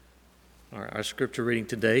Our scripture reading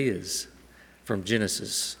today is from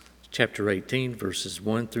Genesis chapter 18, verses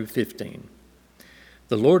 1 through 15.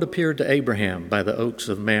 The Lord appeared to Abraham by the oaks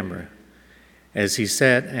of Mamre as he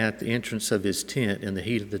sat at the entrance of his tent in the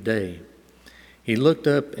heat of the day. He looked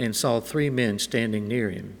up and saw 3 men standing near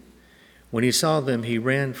him. When he saw them, he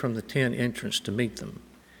ran from the tent entrance to meet them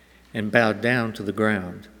and bowed down to the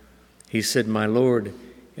ground. He said, "My Lord,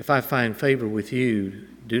 if I find favor with you,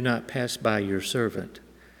 do not pass by your servant.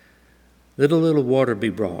 Let a little water be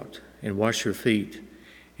brought, and wash your feet,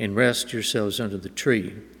 and rest yourselves under the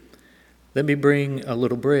tree. Let me bring a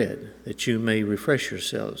little bread, that you may refresh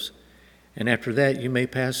yourselves, and after that you may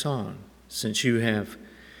pass on, since you have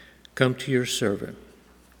come to your servant."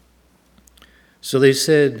 So they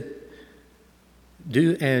said,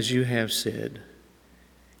 "Do as you have said."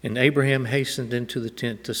 And Abraham hastened into the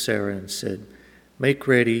tent to Sarah and said, "Make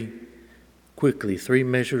ready quickly 3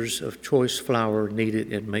 measures of choice flour, knead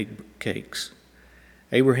it, and make cakes."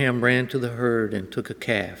 Abraham ran to the herd and took a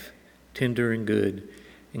calf, tender and good,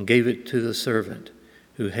 and gave it to the servant,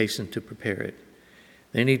 who hastened to prepare it.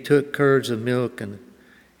 Then he took curds of milk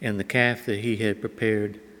and the calf that he had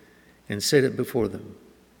prepared and set it before them.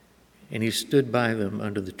 And he stood by them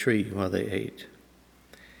under the tree while they ate.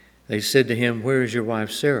 They said to him, "Where is your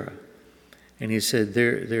wife Sarah?" And he said,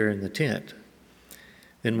 There in the tent."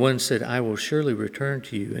 Then one said, "I will surely return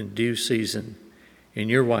to you in due season, and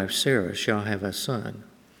your wife Sarah shall have a son."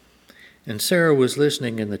 And Sarah was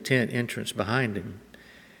listening in the tent entrance behind him.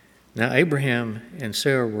 Now Abraham and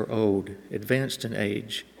Sarah were old, advanced in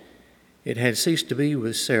age. It had ceased to be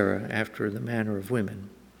with Sarah after the manner of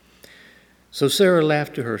women. So Sarah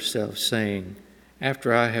laughed to herself, saying,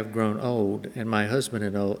 "After I have grown old, and my husband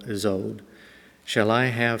is old, shall I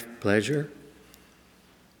have pleasure?"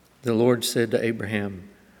 The Lord said to Abraham,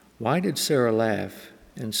 "Why did Sarah laugh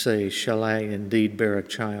and say, 'Shall I indeed bear a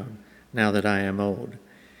child now that I am old?'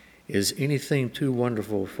 Is anything too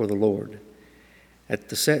wonderful for the Lord? At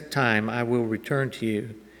the set time I will return to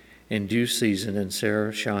you in due season, and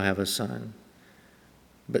Sarah shall have a son."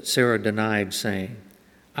 But Sarah denied, saying,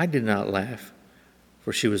 "I did not laugh,"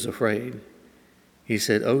 for she was afraid. He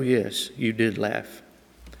said, "Oh yes, you did laugh."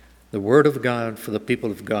 The word of God for the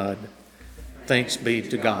people of God. Thanks be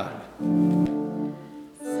to God.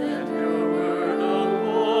 Send your word, O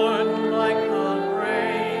Lord, like the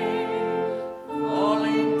rain,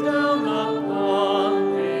 falling down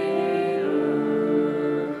upon the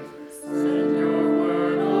earth. Send your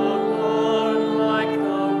word, O Lord, like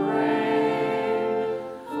the rain,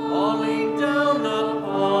 falling down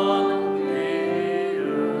upon the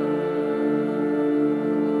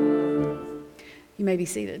earth. You may be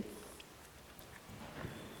seated.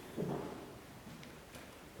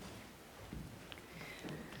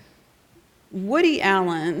 Woody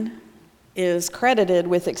Allen is credited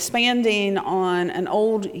with expanding on an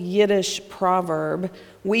old Yiddish proverb,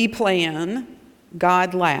 "We plan,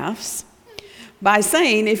 God laughs," by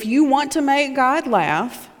saying, if you want to make God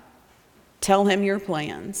laugh, tell him your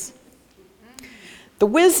plans. The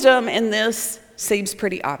wisdom in this seems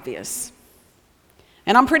pretty obvious.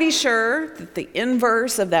 And I'm pretty sure that the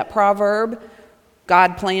inverse of that proverb,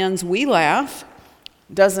 "God plans, we laugh,"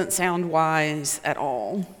 doesn't sound wise at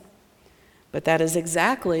all. But that is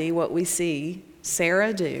exactly what we see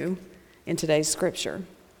Sarah do in today's scripture.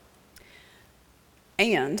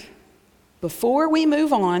 And before we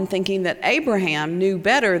move on thinking that Abraham knew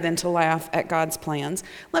better than to laugh at God's plans,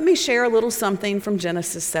 let me share a little something from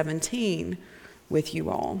Genesis 17 with you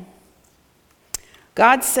all.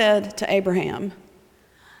 God said to Abraham,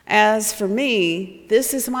 "As for me,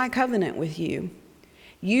 this is my covenant with you.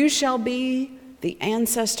 You shall be the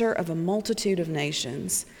ancestor of a multitude of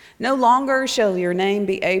nations. No longer shall your name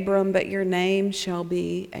be Abram, but your name shall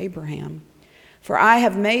be Abraham. For I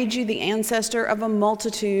have made you the ancestor of a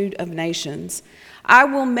multitude of nations. I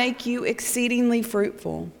will make you exceedingly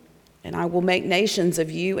fruitful, and I will make nations of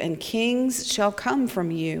you, and kings shall come from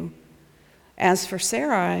you. As for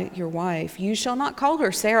Sarai, your wife, you shall not call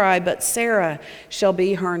her Sarai, but Sarah shall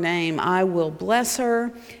be her name. I will bless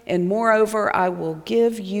her, and moreover, I will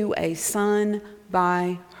give you a son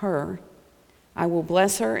by her. I will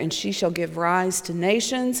bless her, and she shall give rise to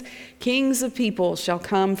nations. Kings of people shall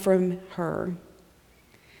come from her."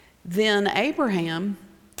 Then Abraham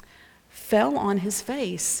fell on his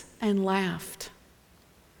face and laughed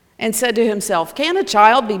and said to himself, "Can a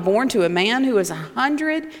child be born to a man who is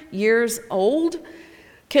 100 years old?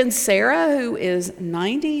 Can Sarah, who is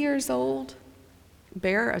 90 years old,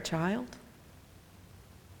 bear a child?"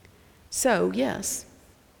 So, yes,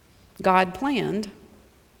 God planned,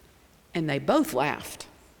 and they both laughed.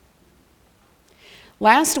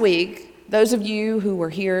 Last week, Those of you who were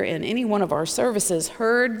here in any one of our services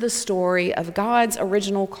heard the story of God's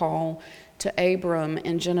original call to Abram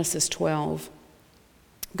in Genesis 12.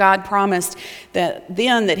 God promised that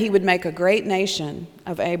he would make a great nation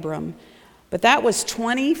of Abram. But that was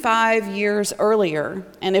 25 years earlier.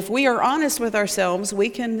 And if we are honest with ourselves, we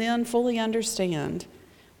can then fully understand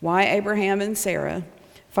why Abraham and Sarah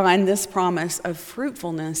find this promise of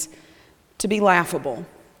fruitfulness to be laughable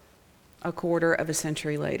a quarter of a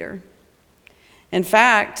century later. In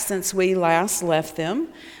fact, since we last left them,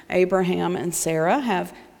 Abraham and Sarah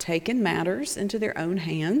have taken matters into their own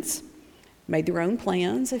hands, made their own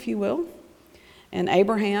plans, if you will. And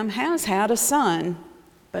Abraham has had a son,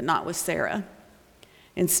 but not with Sarah.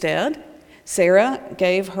 Instead, Sarah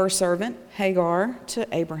gave her servant Hagar to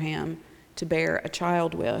Abraham to bear a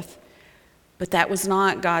child with. But that was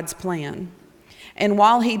not God's plan. And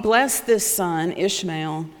while he blessed this son,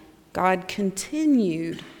 Ishmael, God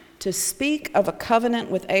continued to speak of a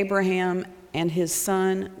covenant with Abraham and his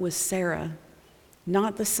son with Sarah,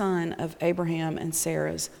 not the son of Abraham and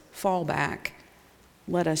Sarah's fallback,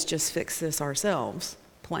 let us just fix this ourselves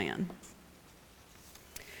plan.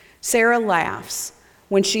 Sarah laughs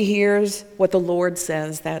when she hears what the Lord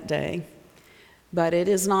says that day, but it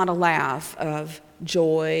is not a laugh of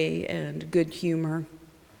joy and good humor.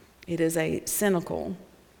 It is a cynical,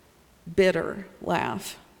 bitter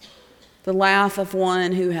laugh. The laugh of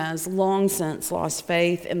one who has long since lost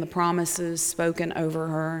faith in the promises spoken over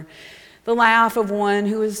her. The laugh of one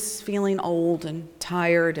who is feeling old and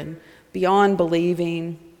tired and beyond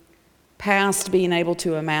believing, past being able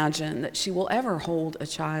to imagine that she will ever hold a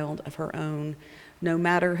child of her own, no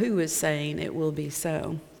matter who is saying it will be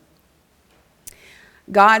so.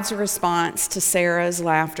 God's response to Sarah's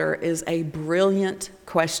laughter is a brilliant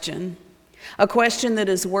question. A question that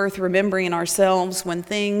is worth remembering ourselves when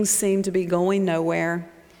things seem to be going nowhere,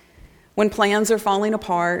 when plans are falling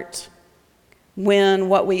apart, when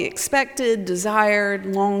what we expected, desired,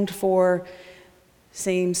 longed for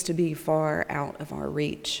seems to be far out of our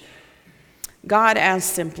reach. God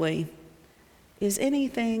asks simply, is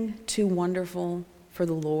anything too wonderful for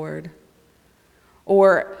the Lord?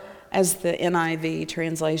 Or, as the NIV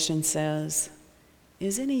translation says,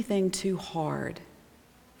 is anything too hard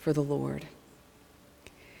for the Lord?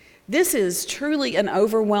 This is truly an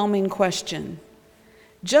overwhelming question.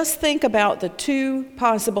 Just think about the two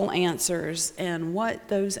possible answers and what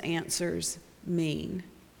those answers mean.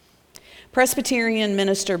 Presbyterian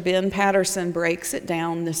minister Ben Patterson breaks it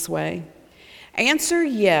down this way. Answer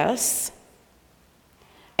yes,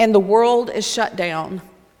 and the world is shut down.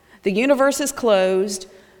 The universe is closed,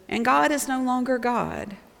 and God is no longer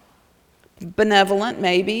God. Benevolent,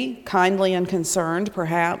 maybe, kindly and concerned,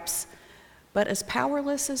 perhaps, but as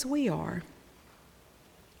powerless as we are.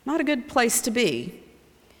 Not a good place to be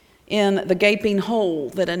in the gaping hole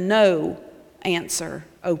that a no answer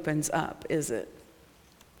opens up, is it?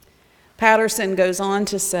 Patterson goes on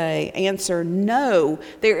to say, answer no,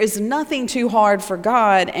 there is nothing too hard for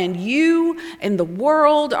God, and you and the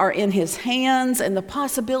world are in his hands, and the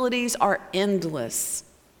possibilities are endless.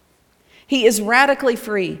 He is radically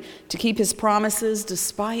free to keep his promises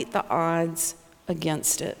despite the odds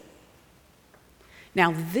against it.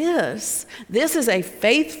 Now this is a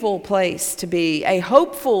faithful place to be, a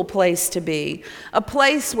hopeful place to be, a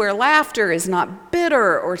place where laughter is not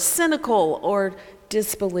bitter or cynical or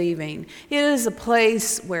disbelieving. It is a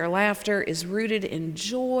place where laughter is rooted in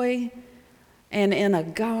joy and in a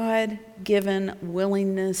God-given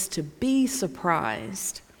willingness to be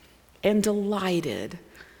surprised and delighted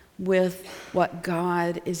with what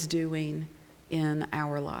God is doing in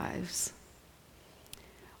our lives.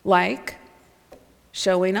 Like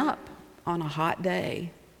showing up on a hot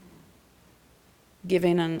day,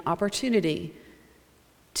 giving an opportunity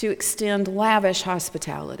to extend lavish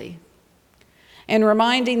hospitality, and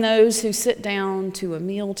reminding those who sit down to a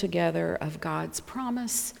meal together of God's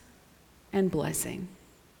promise and blessing.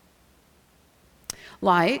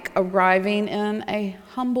 Like arriving in a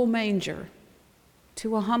humble manger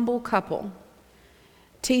to a humble couple,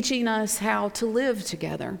 teaching us how to live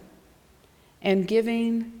together and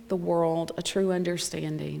giving the world a true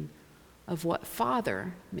understanding of what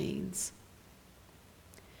Father means.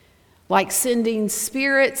 Like sending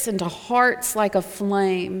spirits into hearts like a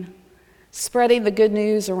flame, spreading the good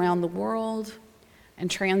news around the world and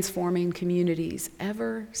transforming communities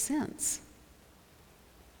ever since.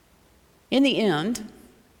 In the end,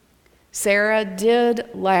 Sarah did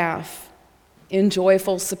laugh in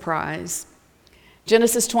joyful surprise.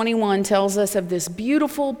 Genesis 21 tells us of this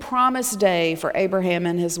beautiful promised day for Abraham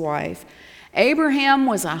and his wife. Abraham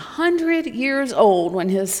was 100 years old when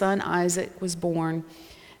his son Isaac was born,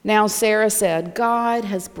 Now Sarah said, God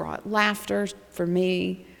has brought laughter for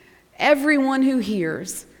me. Everyone who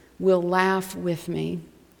hears will laugh with me.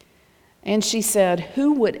 And she said,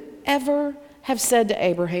 who would ever have said to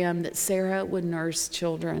Abraham that Sarah would nurse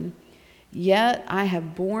children? Yet I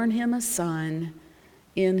have borne him a son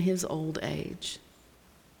in his old age.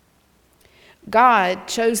 God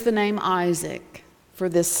chose the name Isaac for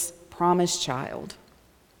this promised child.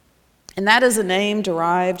 And that is a name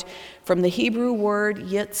derived from the Hebrew word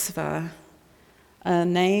Yitzvah, a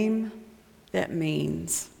name that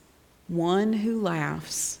means one who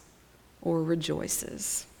laughs or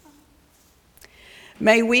rejoices.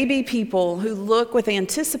 May we be people who look with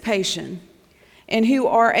anticipation and who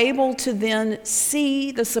are able to then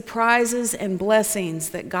see the surprises and blessings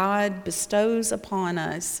that God bestows upon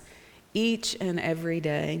us each and every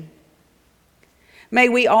day. May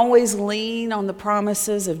we always lean on the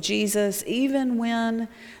promises of Jesus, even when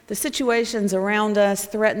the situations around us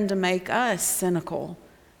threaten to make us cynical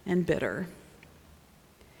and bitter.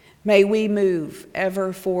 May we move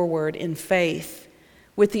ever forward in faith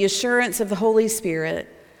with the assurance of the Holy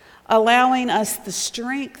Spirit, allowing us the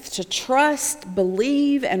strength to trust,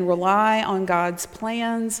 believe, and rely on God's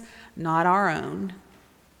plans, not our own.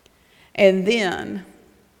 And then,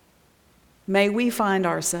 may we find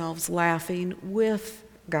ourselves laughing with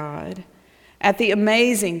God at the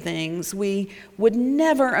amazing things we would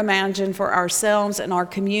never imagine for ourselves and our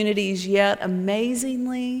communities, yet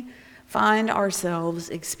amazingly find ourselves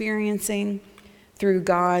experiencing through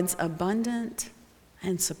God's abundant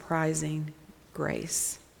and surprising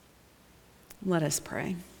grace. Let us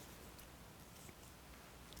pray.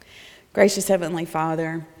 Gracious Heavenly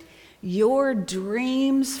Father, your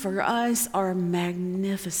dreams for us are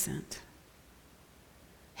magnificent.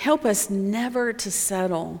 Help us never to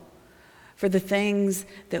settle for the things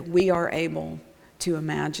that we are able to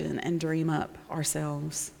imagine and dream up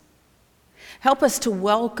ourselves. Help us to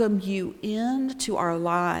welcome you into our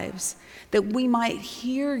lives, that we might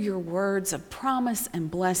hear your words of promise and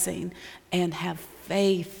blessing and have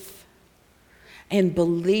faith and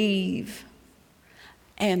believe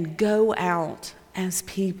and go out as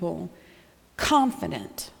people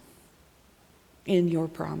confident in your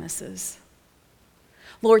promises.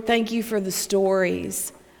 Lord, thank you for the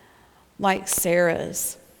stories like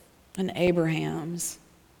Sarah's and Abraham's,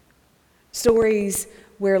 stories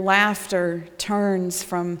where laughter turns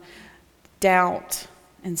from doubt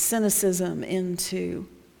and cynicism into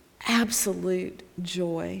absolute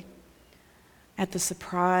joy at the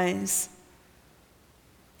surprise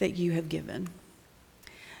that you have given.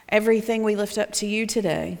 Everything we lift up to you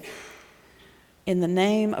today, in the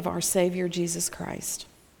name of our Savior Jesus Christ.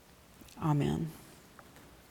 Amen.